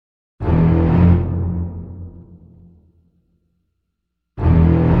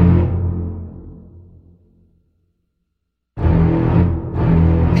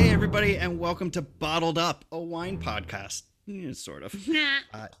everybody, and welcome to Bottled Up, a wine podcast. Sort of.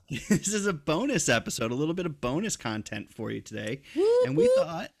 This is a bonus episode, a little bit of bonus content for you today. And we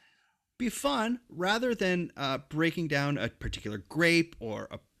thought it'd be fun, rather than breaking down a particular grape or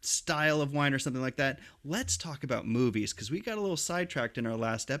a style of wine or something like that, let's talk about movies, because we got a little sidetracked in our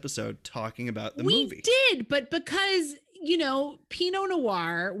last episode talking about the movie. We did, but because, you know, Pinot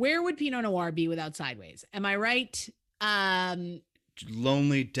Noir, where would Pinot Noir be without Sideways? Am I right?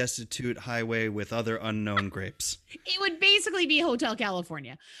 Lonely, destitute highway with other unknown grapes. It would basically be Hotel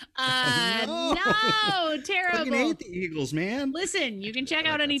California. No, terrible. Fucking hate the Eagles, man. Listen, you can check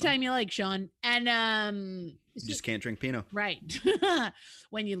out anytime you like, Sean. And you just can't drink Pinot. Right.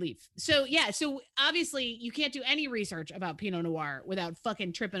 When you leave. So obviously you can't do any research about Pinot Noir without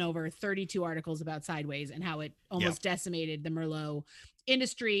fucking tripping over 32 articles about Sideways and how it almost decimated the Merlot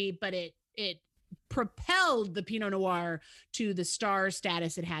industry, but it propelled the Pinot Noir to the star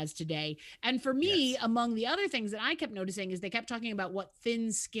status it has today. And for me, among the other things that I kept noticing is they kept talking about what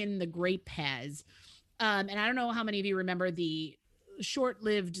thin skin the grape has. And I don't know how many of you remember the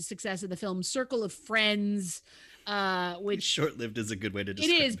short-lived success of the film Circle of Friends, which short-lived is a good way to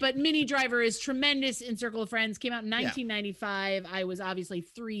describe it is, but Minnie Driver is tremendous in Circle of Friends. Came out in 1995. I was obviously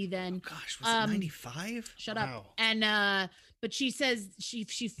 3 then. Oh gosh, was it 95? Shut up. And but she says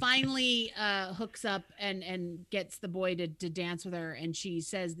she finally hooks up and gets the boy to dance with her, and she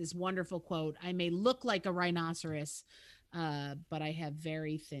says this wonderful quote: "I may look like a rhinoceros, but I have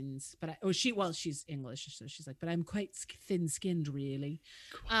very thin." She's English, so she's like, "But I'm quite thin-skinned, really."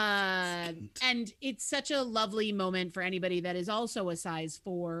 And it's such a lovely moment for anybody that is also a size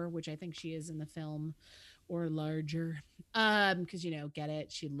 4, which I think she is in the film, or larger. Because, you know, get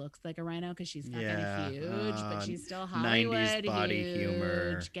it? She looks like a rhino because she's fucking huge, but she's still Hollywood 90s body huge.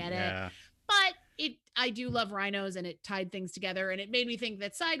 humor. Get it? But I do love rhinos, and it tied things together, and it made me think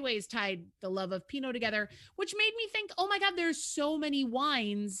that Sideways tied the love of Pinot together, which made me think, oh my God, there's so many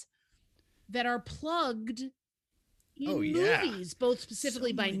wines that are plugged in movies, both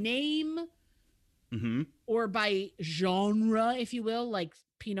specifically by name or by genre, if you will, like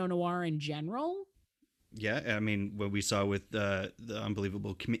Pinot Noir in general. Yeah, I mean, what we saw with the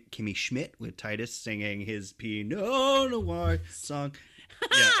unbelievable Kimmy Schmidt with Titus singing his Pinot Noir song.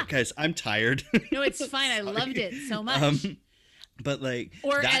 Yeah, guys, I'm tired. No, it's fine. I loved it so much. But like,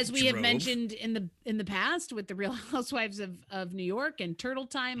 or as we have mentioned in the past with the Real Housewives of New York and Turtle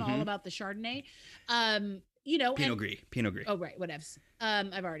Time, all about the Chardonnay. You know, Pinot Gris. Oh, right. Whatevs.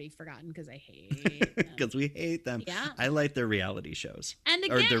 I've already forgotten because I hate them. Because we hate them. Yeah. I like their reality shows. And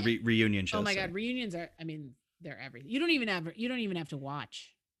again, or their reunion shows. Oh my God. Reunions are, I mean, they're everything. You don't even have to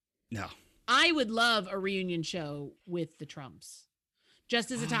watch. No. I would love a reunion show with the Trumps.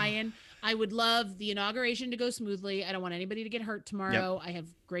 Just as a tie-in, I would love the inauguration to go smoothly. I don't want anybody to get hurt tomorrow. I have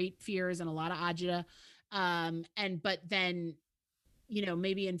great fears and a lot of agita. But then, you know,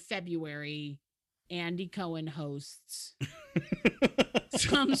 maybe in February, Andy Cohen hosts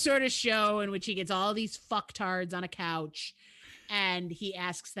some sort of show in which he gets all these fucktards on a couch and he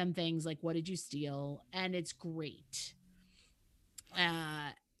asks them things like, "What did you steal?" And it's great.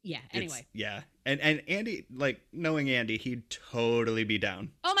 Anyway. And Andy, like, knowing Andy, he'd totally be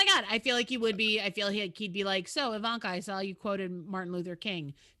down. Oh my God. I feel like he would be. I feel like he'd be like, "So Ivanka, I saw you quoted Martin Luther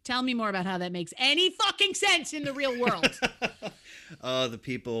King. Tell me more about how that makes any fucking sense in the real world." The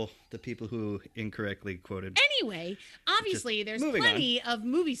people who incorrectly quoted. Anyway, obviously there's plenty of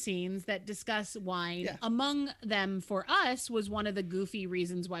movie scenes that discuss wine. Yeah. Among them, for us, was one of the goofy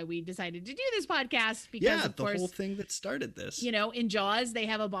reasons why we decided to do this podcast. Because of course, whole thing that started this. You know, in Jaws, they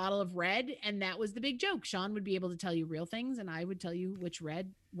have a bottle of red, and that was the big joke. Sean would be able to tell you real things, and I would tell you which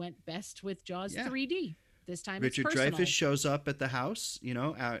red went best with Jaws 3D. This time, Richard Dreyfuss shows up at the house, you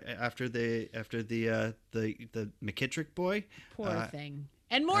know, after the McKittrick boy. Poor thing.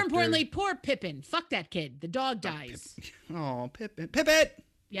 And more importantly, poor Pippin. Fuck that kid. The dog dies. Pippin.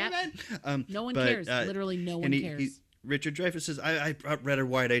 Yeah. No one cares. Literally no one cares. Richard Dreyfuss says, I brought red or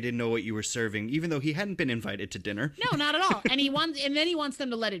white. I didn't know what you were serving, even though he hadn't been invited to dinner. No, not at all. And then he wants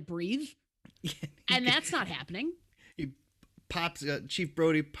them to let it breathe. And that's not happening. He pops, Chief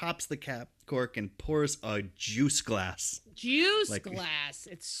Brody pops the cap cork and pours a juice glass. Glass.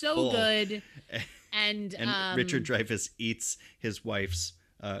 It's so full. Good. And Richard Dreyfuss eats his wife's,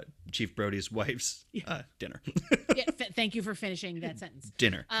 Chief Brody's wife's dinner. Thank you for finishing that sentence.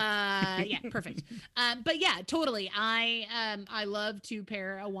 Dinner. Perfect. But yeah, totally. I love to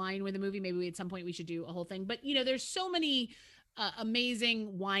pair a wine with a movie. Maybe at some point we should do a whole thing. But you know, there's so many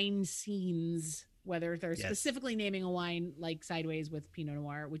amazing wine scenes, whether they're specifically naming a wine like Sideways with Pinot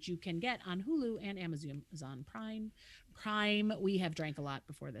Noir, which you can get on Hulu and Amazon Prime. Prime. We have drank a lot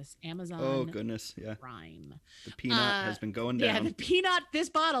before this. Amazon. Oh goodness, yeah. Prime. The peanut has been going down. Yeah, the peanut. This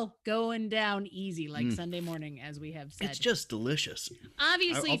bottle going down easy, like Sunday morning, as we have said. It's just delicious.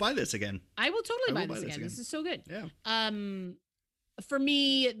 Obviously, I'll buy this again. I will totally buy this again. This is so good. Yeah. For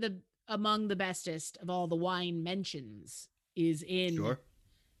me, among the bestest of all the wine mentions is in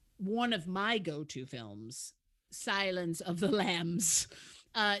one of my go-to films, Silence of the Lambs.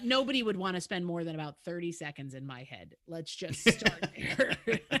 Nobody would want to spend more than about 30 seconds in my head. Let's just start there.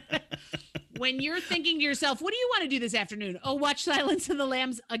 When you're thinking to yourself, what do you want to do this afternoon? Oh, watch Silence of the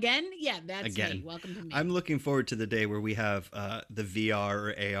Lambs again? Yeah, that's me. Welcome to me. I'm looking forward to the day where we have the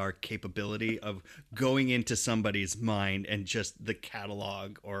VR or AR capability of going into somebody's mind and just the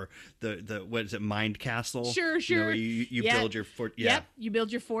catalog or the what is it, Mind Castle? Sure. You build your fort. Yeah. Yep, you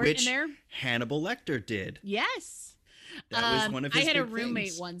build your fort Which in there. Hannibal Lecter did. Yes. That was one of his I had a big roommate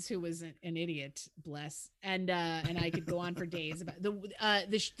things. once who was an idiot, bless, and I could go on for days about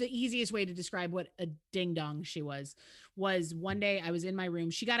the easiest way to describe what a ding dong she was one day I was in my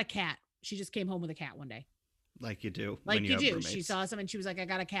room. She got a cat. She just came home with a cat one day. Like you do. Like when you have do. roommates. She saw something. She was like, I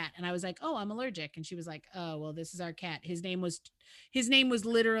got a cat. And I was like, oh, I'm allergic. And she was like, oh, well, this is our cat. His name was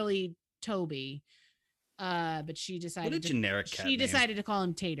literally Toby. But she decided what a generic cat she name. decided to call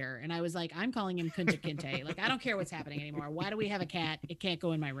him Tater. And I was like, I'm calling him Kunta Kinte. Like, I don't care what's happening anymore. Why do we have a cat? It can't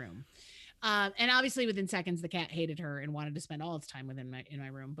go in my room. And obviously within seconds, the cat hated her and wanted to spend all its time in my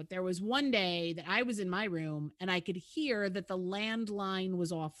room. But there was one day that I was in my room and I could hear that the landline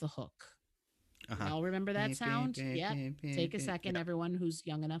was off the hook. Y'all remember that sound? Yep. Take a second, everyone who's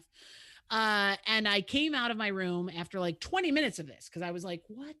young enough. And I came out of my room after like 20 minutes of this because I was like,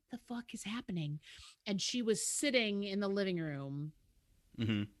 what the fuck is happening? And she was sitting in the living room.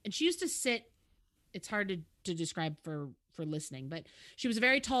 And she used to sit. It's hard to describe for listening, but she was a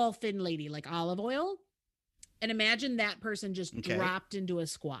very tall, thin lady, like olive oil. And imagine that person just dropped into a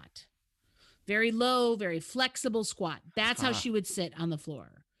squat. Very low, very flexible squat. That's how she would sit on the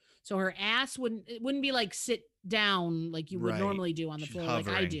floor. So her ass wouldn't be like sit down like you would normally do on the floor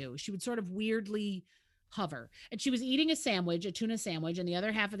hovering. Like I do. She would sort of weirdly hover. And she was eating a sandwich, a tuna sandwich, and the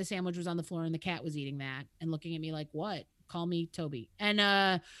other half of the sandwich was on the floor and the cat was eating that and looking at me like, what? Call me Toby. And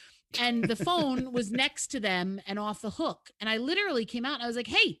the phone was next to them and off the hook. And I literally came out and I was like,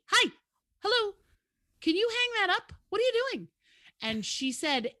 hey, hi, hello. Can you hang that up? What are you doing? And she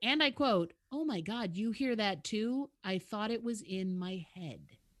said, and I quote, oh my God, you hear that too? I thought it was in my head.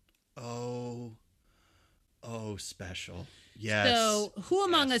 Oh, special. Yes. So who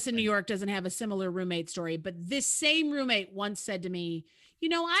among us in New York doesn't have a similar roommate story? But this same roommate once said to me, you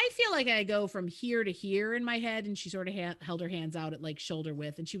know, I feel like I go from here to here in my head. And she sort of held her hands out at like shoulder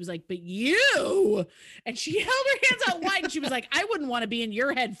width. And she was like, but you, and she held her hands out wide. And she was like, I wouldn't want to be in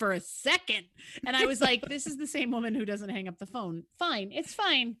your head for a second. And I was like, this is the same woman who doesn't hang up the phone. Fine. It's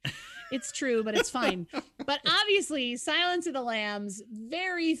fine. It's true, but it's fine. But obviously Silence of the Lambs,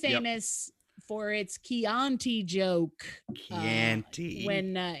 very famous for its Chianti joke. Chianti.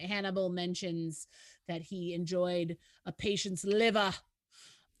 When Hannibal mentions that he enjoyed a patient's liver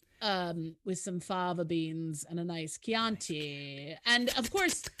with some fava beans and a nice Chianti. And of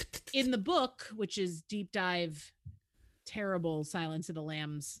course, in the book, which is deep dive, terrible Silence of the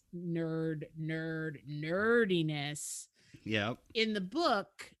Lambs nerdiness. Yep. In the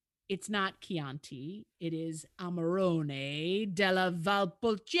book, it's not Chianti. It is Amarone della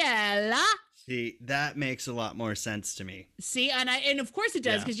Valpolicella. See, that makes a lot more sense to me. See, and of course it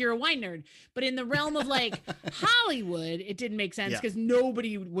does because you're a wine nerd. But in the realm of like Hollywood, it didn't make sense because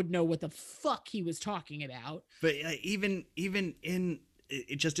nobody would know what the fuck he was talking about. But even in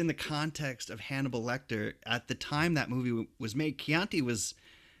just in the context of Hannibal Lecter, at the time that movie was made, Chianti was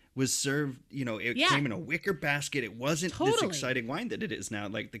served, you know, it came in a wicker basket. It wasn't this exciting wine that it is now.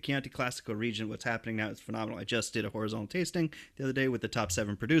 Like the Chianti Classico region, what's happening now is phenomenal. I just did a horizontal tasting the other day with the top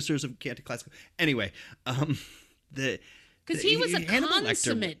 7 producers of Chianti Classico. Anyway, because he was a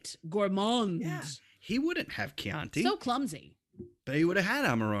consummate gourmand. Yeah, he wouldn't have Chianti. So clumsy. But he would have had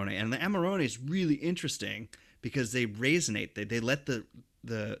Amarone. And the Amarone is really interesting because they raisinate. They let the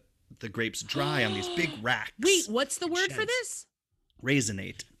grapes dry on these big racks. Wait, what's the word for this?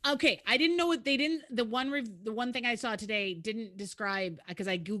 Raisinate. Okay, I didn't know what they didn't. The one thing I saw today didn't describe, because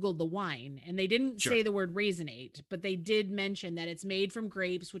I googled the wine and they didn't say the word raisinate, but they did mention that it's made from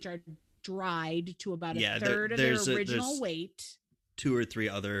grapes which are dried to about a third of their original weight. 2 or 3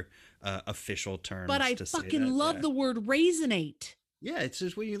 other official terms. But I fucking love the word raisinate. Yeah, it's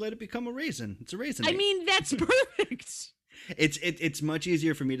just when you let it become a raisin. It's a raisinate. I mean, that's perfect. It's much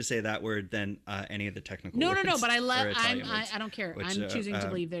easier for me to say that word than any of the technical words. No, but I don't care. I'm choosing to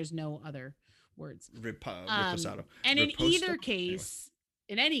believe there's no other words. Reposado. And in Reposto? either Anyway. case,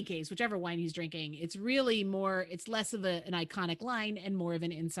 in any case, whichever wine he's drinking, it's really it's less of an iconic line and more of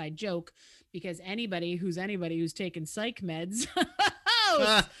an inside joke, because anybody who's taken psych meds,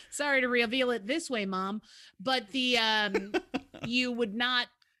 oh, sorry to reveal it this way, Mom, but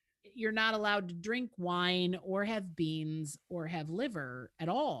you're not allowed to drink wine or have beans or have liver at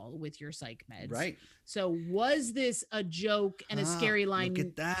all with your psych meds. Right. So was this a joke and a scary line? Look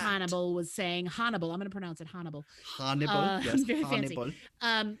at that. Hannibal was saying, Hannibal, I'm going to pronounce it Hannibal. Hannibal, yes, very Hannibal.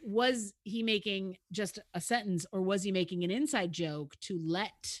 fancy. Was he making just a sentence, or was he making an inside joke to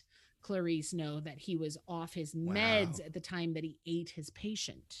let Clarice know that he was off his meds at the time that he ate his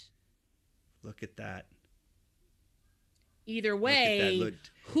patient? Look at that. Either way,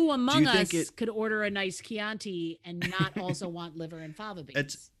 who among us could order a nice Chianti and not also want liver and fava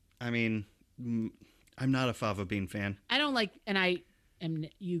beans? I'm not a fava bean fan. I don't like, and I'm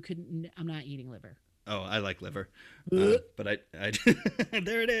not eating liver. Oh, I like liver, but I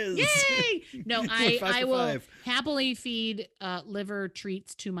there it is. Yay! No, I will happily feed liver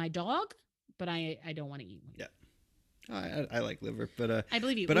treats to my dog, but I don't want to eat one. Yeah, I like liver, but I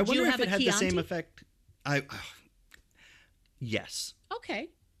believe you. But Would I wonder you if it had Chianti? the same effect. Yes. Okay.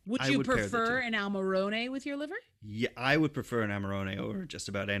 Would you prefer an Amarone with your liver? Yeah, I would prefer an Amarone over just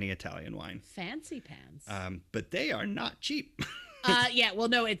about any Italian wine. Fancy pants. But they are not cheap. Yeah. Well,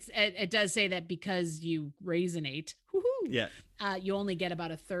 no, it does say that because you raisinate, yeah, you only get about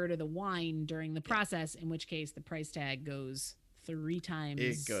a third of the wine during the process, in which case the price tag goes 3 times.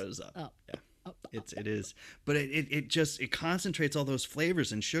 It goes up. Yeah. It is, but it concentrates all those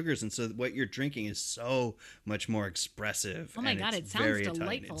flavors and sugars, and so what you're drinking is so much more expressive. Oh my God, it sounds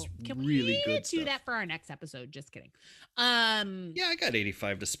delightful. Can really we good do stuff. that for our next episode? Just kidding. Yeah, I got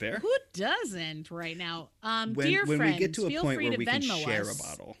 85 to spare. Who doesn't right now? When friends, we get to a feel point free where to we can Venmo share us a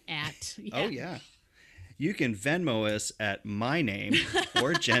bottle. Oh yeah, you can Venmo us at my name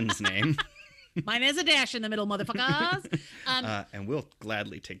or Jen's name. Mine has a dash in the middle, motherfuckers. And we'll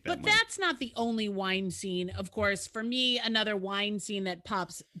gladly take that. But money. that's not the only wine scene. Of course, for me, another wine scene that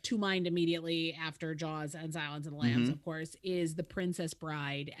pops to mind immediately after Jaws and Silence of the Lambs, of course, is The Princess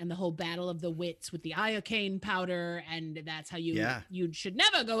Bride and the whole battle of the wits with the iocane powder. And that's how you should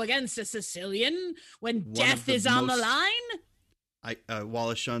never go against a Sicilian when death is on the line.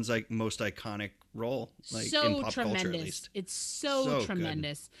 Wallace Shawn's most iconic role, so in pop tremendous. culture at least. It's so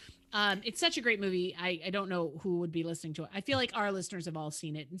tremendous. It's such a great movie. I don't know who would be listening to it. I feel like our listeners have all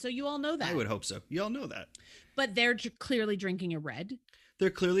seen it, and so you all know that. I would hope so. You all know that. But they're clearly drinking a red. They're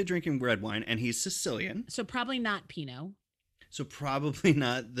clearly drinking red wine, and he's Sicilian. So probably not Pinot. So probably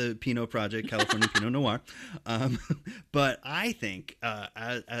not the Pinot Project, California Pinot Noir. But I think,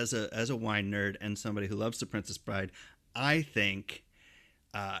 as a wine nerd and somebody who loves The Princess Bride, I think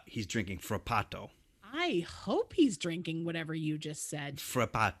he's drinking Frappato. I hope he's drinking whatever you just said.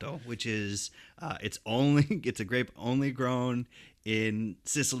 Frappato, which is it's a grape only grown in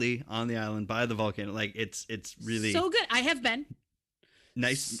Sicily on the island by the volcano. It's really so good. I have been.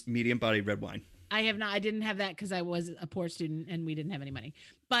 Nice medium bodied red wine. I have not. I didn't have that because I was a poor student and we didn't have any money.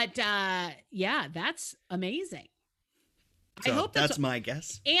 But yeah, that's amazing. So I hope that's my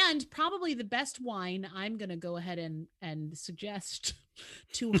guess. And probably the best wine I'm going to go ahead and suggest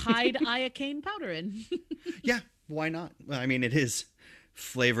to hide iocane powder in. Yeah, why not? Well, I mean, it is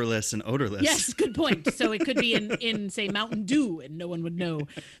flavorless and odorless. Yes, good point. So it could be in say Mountain Dew and no one would know.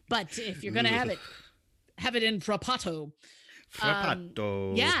 But if you're going to have it in Frappato.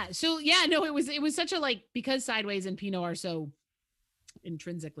 Frappato. Yeah. So yeah, no, it was such a because Sideways and Pinot are so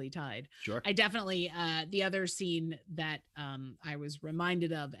intrinsically tied. Sure. I definitely the other scene that I was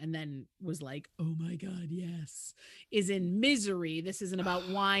reminded of and then was like, oh my God, yes, is in Misery. This isn't about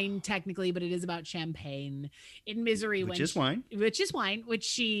wine technically, but it is about champagne. In Misery, which is wine, which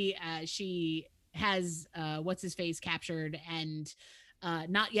she has what's his face captured and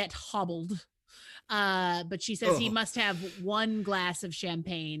not yet hobbled. But she says he must have one glass of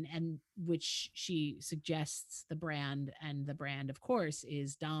champagne, and which she suggests the brand, and the brand, of course,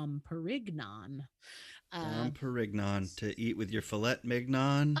 is Dom Perignon. Dom Perignon to eat with your filet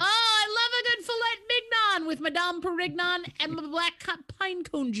mignon. Oh, I love a good filet mignon with Madame Perignon and my black pine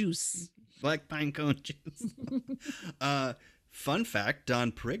cone juice. Black pine cone juice. Fun fact: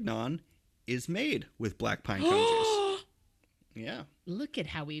 Dom Perignon is made with black pine cone juice. Yeah. Look at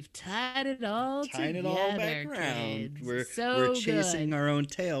how we've tied it all Tying together, it all back around. Kids. We're chasing our own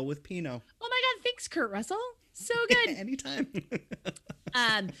tail with Pinot. Oh my God, thanks, Kurt Russell. So good. Anytime.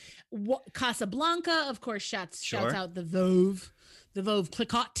 Casablanca, of course, shouts out the Veuve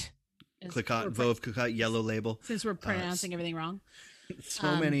Clicquot. Veuve Clicquot, Yellow Label. Since we're pronouncing everything wrong.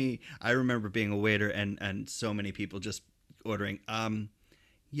 So many. I remember being a waiter and so many people just ordering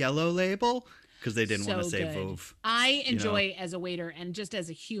Yellow Label because they didn't want to say Veuve. I enjoy as a waiter and just as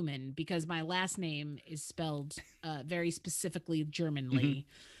a human, because my last name is spelled very specifically Germanly.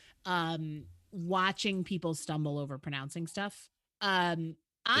 Watching people stumble over pronouncing stuff. I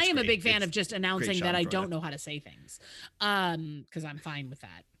am a big fan of just announcing that I don't know how to say things, because I'm fine with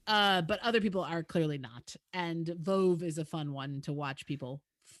that. But other people are clearly not. And Veuve is a fun one to watch people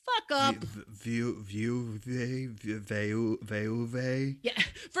fuck up. Yeah.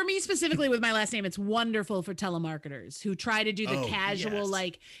 For me specifically with my last name, it's wonderful for telemarketers who try to do the casual,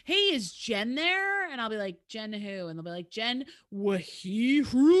 like, hey, is Jen there? And I'll be like, Jen who? And they'll be like, Jen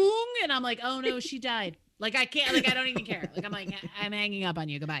Wahihung. And I'm like, oh no, she died. Like, I can't, like, I don't even care. Like, I'm like, I'm hanging up on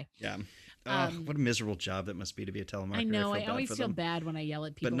you. Goodbye. Yeah. What a miserable job that must be to be a telemarketer. I know. I always feel bad when I yell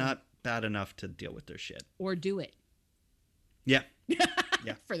at people. But not bad enough to deal with their shit. Or do it. Yeah. Yeah.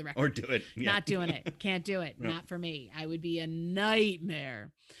 For the record. Or do it. Yeah. Not doing it. Can't do it. No. Not for me. I would be a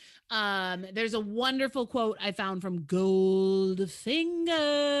nightmare. There's a wonderful quote I found from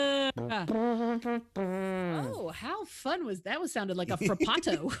Goldfinger. Oh, how fun was that? Sounded like a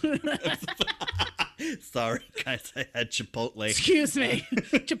frappato. Sorry, guys. I had Chipotle. Excuse me.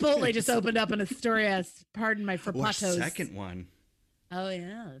 Chipotle just opened up in Astoria. Pardon my frappatos. Second one. Oh,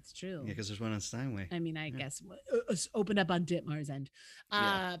 yeah, that's true. Yeah, because there's one on Steinway. I mean, I guess opened up on Ditmar's end.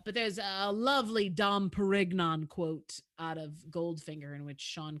 But there's a lovely Dom Perignon quote out of Goldfinger in which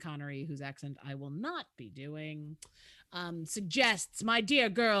Sean Connery, whose accent I will not be doing, suggests, my dear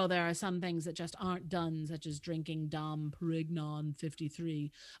girl, there are some things that just aren't done, such as drinking Dom Perignon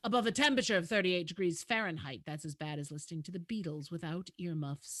 53 above a temperature of 38 degrees Fahrenheit. That's as bad as listening to the Beatles without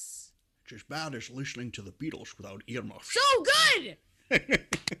earmuffs. It's as bad as listening to the Beatles without earmuffs. So good!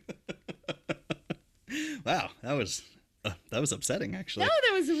 Wow, that was upsetting, actually. No,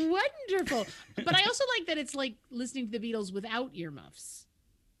 that was wonderful. But I also like that it's like listening to the Beatles without earmuffs.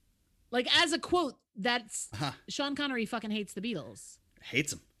 Like, as a quote, that's Sean Connery fucking hates the Beatles.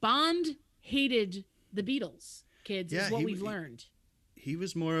 Hates them. Bond hated the Beatles, kids, is what we've learned. He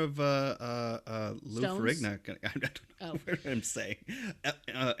was more of a Lou Ferrigno. I don't know what I'm saying.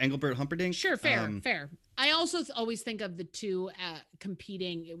 Engelbert Humperdinck. Sure, fair. I also always think of the two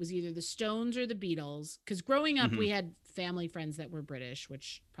competing. It was either the Stones or the Beatles. Because growing up, we had family friends that were British,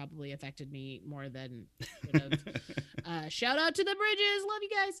 which probably affected me more than would have. Shout out to the Bridges, love you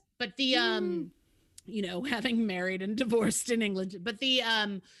guys. But the having married and divorced in England, but the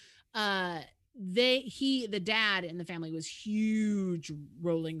dad in the family was huge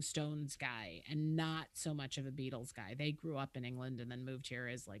Rolling Stones guy and not so much of a Beatles guy. They grew up in England and then moved here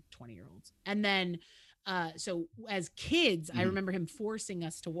as like 20-year-olds. And then so as kids, I remember him forcing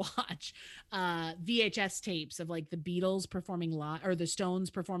us to watch VHS tapes of like the Beatles performing live or the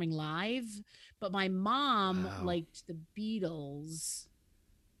Stones performing live. But my mom liked the Beatles.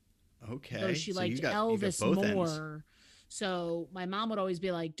 Okay. Though she liked Elvis more. Ends. So my mom would always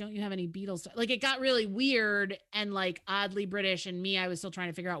be like, don't you have any Beatles? Like, it got really weird and like oddly British. And me, I was still trying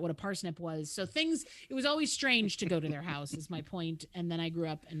to figure out what a parsnip was. So it was always strange to go to their house is my point. And then I grew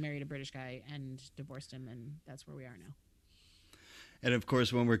up and married a British guy and divorced him. And that's where we are now. And of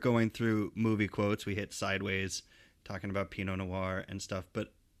course, when we're going through movie quotes, we hit Sideways, talking about Pinot Noir and stuff.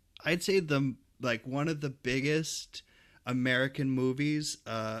 But I'd say one of the biggest American movies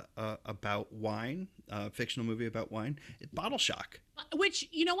about wine, fictional movie about wine, Bottle Shock. Which,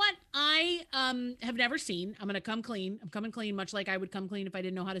 you know what, I have never seen. I'm gonna come clean. I'm coming clean, much like I would come clean if I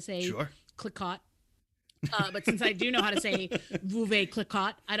didn't know how to say Clicquot. But since I do know how to say Veuve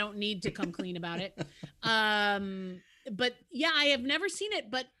Clicquot, I don't need to come clean about it. But yeah, I have never seen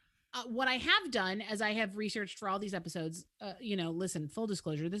it. But what I have done, as I have researched for all these episodes, listen, full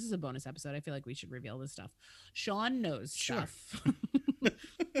disclosure, this is a bonus episode. I feel like we should reveal this stuff. Sean knows stuff.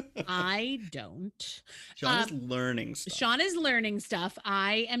 I don't. Sean is learning stuff. Sean is learning stuff.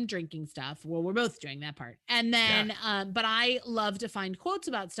 I am drinking stuff. Well, we're both doing that part. And then, but I love to find quotes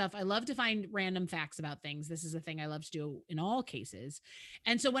about stuff. I love to find random facts about things. This is a thing I love to do in all cases.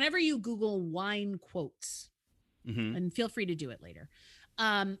 And so whenever you Google wine quotes, and feel free to do it later,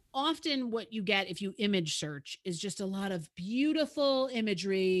 often what you get if you image search is just a lot of beautiful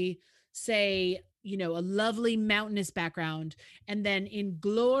imagery, say, a lovely mountainous background, and then in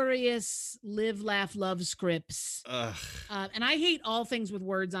glorious live, laugh, love scripts. And I hate all things with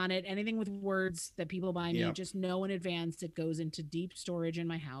words on it. Anything with words that people buy me, just know in advance it goes into deep storage in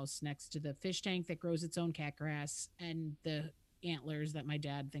my house next to the fish tank that grows its own cat grass and the antlers that my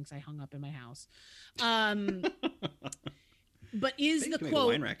dad thinks I hung up in my house. But is the quote make a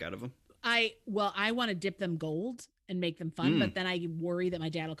wine rack out of them? I want to dip them gold and make them fun, but then I worry that my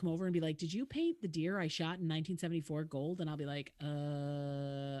dad will come over and be like, "Did you paint the deer I shot in 1974 gold?" And I'll be like,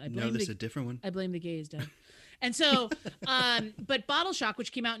 No, this is a different one. I blame the gays, Dad." And so, but Bottle Shock,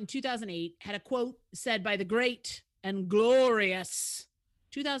 which came out in 2008, had a quote said by the great and glorious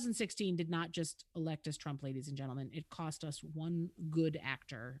 2016 did not just elect us Trump, ladies and gentlemen. It cost us one good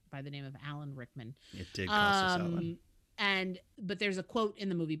actor by the name of Alan Rickman. It did cost us Alan. But there's a quote in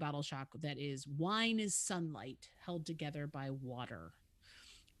the movie Bottle Shock that is, "Wine is sunlight held together by water."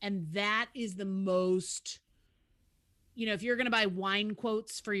 And that is the most, if you're going to buy wine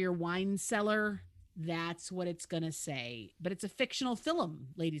quotes for your wine cellar, that's what it's going to say. But it's a fictional film,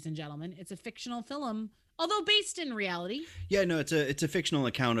 ladies and gentlemen. It's a fictional film, although based in reality. Yeah, no, it's a fictional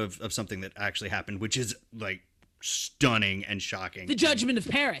account of something that actually happened, which is like stunning and shocking. The Judgment of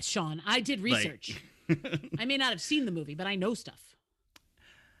Paris, Sean. I did research. I may not have seen the movie, but I know stuff.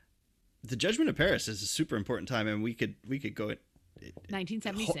 The Judgment of Paris is a super important time, and we could go at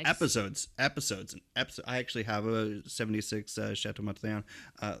 1976 episodes. I actually have a 76 Chateau Montléon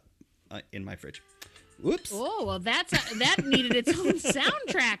in my fridge. Whoops. Oh, well, that needed its own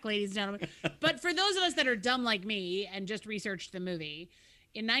soundtrack, ladies and gentlemen. But for those of us that are dumb like me and just researched the movie,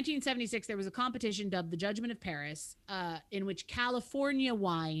 in 1976, there was a competition dubbed the Judgment of Paris, in which California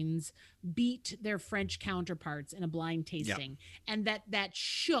wines beat their French counterparts in a blind tasting. Yeah. And that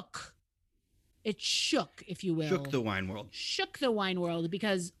shook, if you will. Shook the wine world. Shook the wine world,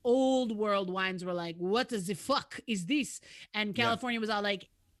 because old world wines were like, what the fuck is this? And California was all like,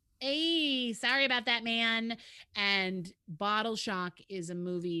 hey, sorry about that, man. And Bottle Shock is a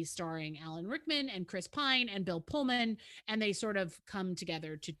movie starring Alan Rickman and Chris Pine and Bill Pullman, and they sort of come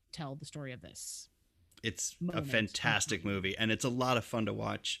together to tell the story of this. It's a fantastic movie, and it's a lot of fun to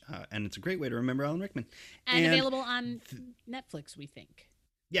watch, and it's a great way to remember Alan Rickman. And available on Netflix, we think.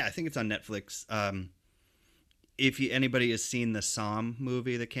 Yeah, I think it's on Netflix. If anybody has seen the Somm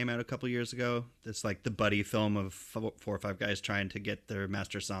movie that came out a couple years ago, that's like the buddy film of 4 or 5 guys trying to get their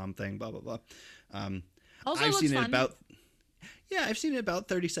Master Somm thing, blah, blah, blah. Also I've looks seen fun. I've seen it about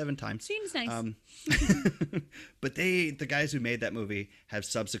 37 times. Seems nice. But the guys who made that movie have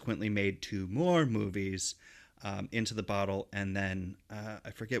subsequently made 2 more movies, Into the Bottle, and then I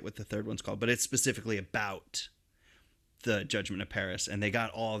forget what the third one's called, but it's specifically about the Judgment of Paris, and they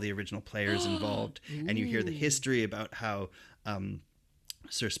got all the original players involved. And you hear the history about how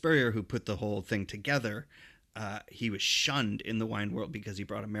Sir Spurrier, who put the whole thing together, he was shunned in the wine world because he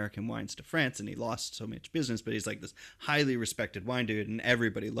brought American wines to France, and he lost so much business. But he's like this highly respected wine dude, and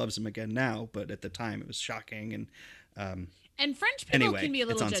everybody loves him again now. But at the time, it was shocking. And French people anyway, can be a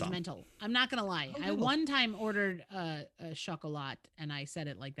little judgmental. I'm not going to lie. I one time ordered a chocolat, and I said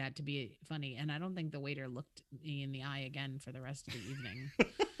it like that to be funny. And I don't think the waiter looked me in the eye again for the rest of the evening.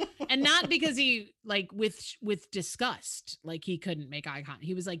 And not because he, like, with disgust, like he couldn't make eye contact.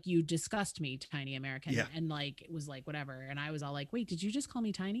 He was like, "You disgust me, tiny American." Yeah. And like, it was like, whatever. And I was all like, "Wait, did you just call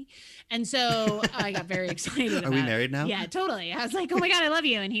me tiny?" And so I got very excited. Are we married now? Yeah, totally. I was like, "Oh my God, I love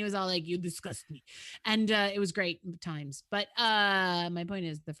you." And he was all like, "You disgust me." And it was great times. But my point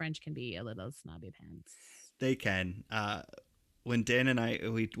is, the French can be a little snobby pants. They can. When Dan and I,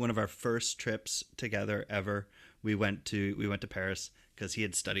 one of our first trips together ever, we went to Paris, because he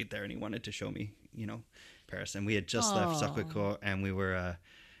had studied there and he wanted to show me, Paris. And we had just left Sacré-Cœur, and we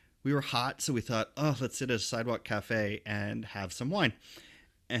were hot, so we thought, let's sit at a sidewalk cafe and have some wine.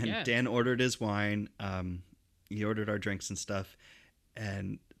 And Dan ordered his wine. He ordered our drinks and stuff,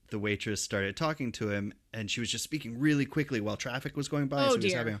 and the waitress started talking to him, and she was just speaking really quickly while traffic was going by. So he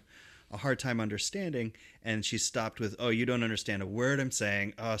was having a hard time understanding, and she stopped with, "Oh, you don't understand a word I'm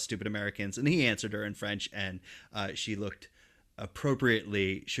saying. Oh, stupid Americans." And he answered her in French, and she looked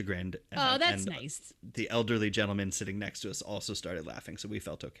appropriately chagrined. That's nice. The elderly gentleman sitting next to us also started laughing, so we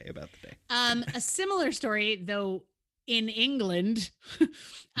felt okay about the day. A similar story, though, in England,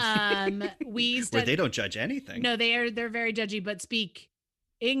 where they don't judge anything. No, they're very judgy, but speak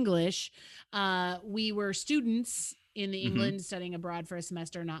English. We were students in England studying abroad for a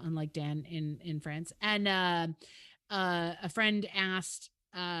semester, not unlike Dan in France. And a friend asked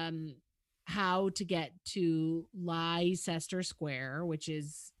how to get to Leicester Square, which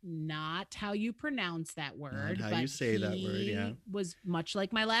is not how you pronounce that word. Not how you say that word, yeah. Was much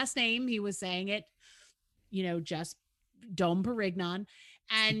like my last name. He was saying it, just Dom Perignon.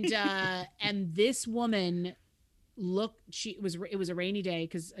 And and this woman it was a rainy day,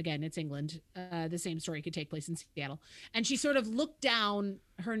 because again, it's England. The same story could take place in Seattle. And she sort of looked down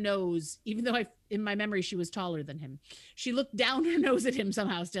her nose, even though in my memory she was taller than him. She looked down her nose at him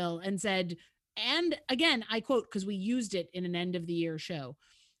somehow still and said, and again, I quote, because we used it in an end of the year show,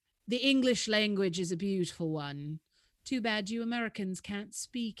 The English language is a beautiful one. Too bad you Americans can't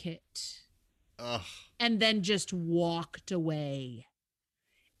speak it. Ugh. And then just walked away.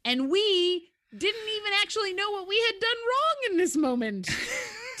 And we didn't even actually know what we had done wrong in this moment.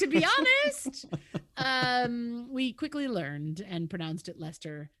 To be honest, we quickly learned and pronounced it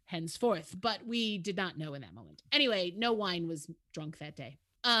Lester henceforth, but we did not know in that moment. Anyway, no wine was drunk that day.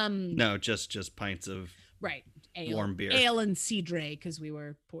 No, just pints of right, ale, warm beer, ale and cidre, because we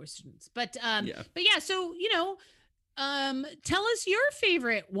were poor students. But yeah, so tell us your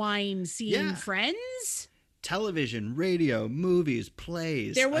favorite wine scene, friends. Television, radio, movies,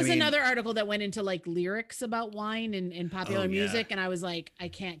 plays. There was another article that went into like lyrics about wine and popular music, and I was like, I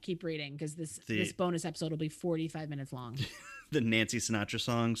can't keep reading because this bonus episode will be 45 minutes long. The Nancy Sinatra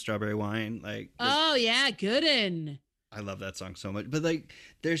song, Strawberry Wine, oh yeah, good'un. I love that song so much, but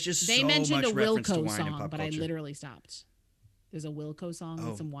there's just they so mentioned much a reference to Wilco wine in song, pop but culture. I literally stopped. There's a Wilco song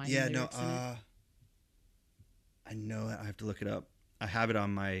with some wine. Yeah, lyrics in it. I know it. I have to look it up. I have it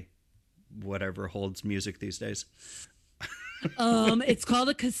on my whatever holds music these days. It's called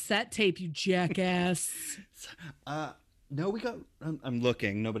a cassette tape, you jackass. No, we got. I'm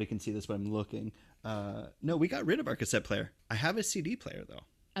looking. Nobody can see this, but I'm looking. No, we got rid of our cassette player. I have a CD player though.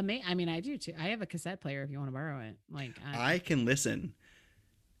 I mean, I do too. I have a cassette player if you want to borrow it. Like, I can listen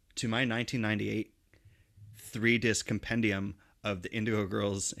to my 1998 3-disc compendium of the Indigo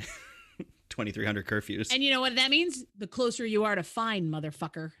Girls 2300 Curfews. And you know what that means? The closer you are to fine,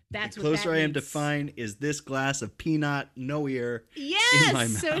 motherfucker. That's the closer I am to fine is this glass of peanut, no ear. Yes. In my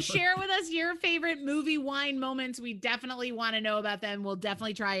mouth. So share with us your favorite movie wine moments. We definitely want to know about them. We'll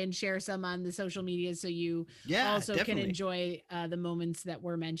definitely try and share some on the social media so you also definitely can enjoy the moments that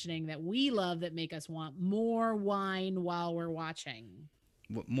we're mentioning that we love that make us want more wine while we're watching.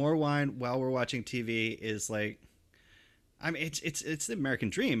 More wine while we're watching TV is like, I mean, it's the American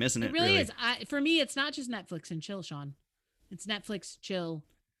dream, isn't it? It really is. For me, it's not just Netflix and chill, Sean. It's Netflix, chill,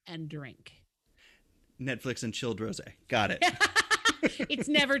 and drink. Netflix and chilled rosé. Got it. It's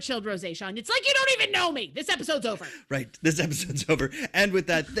never chilled rosé, Sean. It's like you don't even know me. This episode's over. Right. This episode's over. And with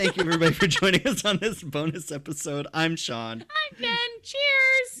that, thank you everybody for joining us on this bonus episode. I'm Sean. I'm Jen.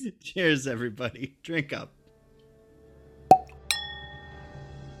 Cheers. Cheers, everybody. Drink up.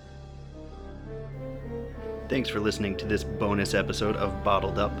 Thanks for listening to this bonus episode of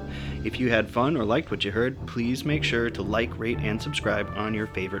Bottled Up. If you had fun or liked what you heard, please make sure to like, rate, and subscribe on your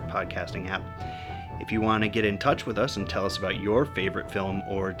favorite podcasting app. If you want to get in touch with us and tell us about your favorite film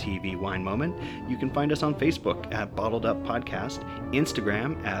or TV wine moment, you can find us on Facebook at Bottled Up Podcast,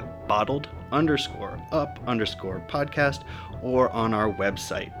 Instagram at bottled_up_podcast, or on our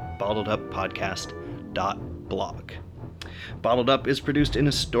website, bottleduppodcast.blog. Bottled Up is produced in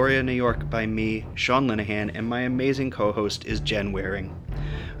Astoria, New York by me, Sean Linehan, and my amazing co-host is Jen Waring.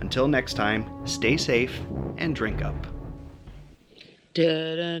 Until next time, stay safe and drink up.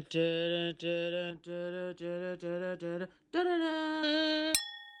 Da da da da da da da da da da da da.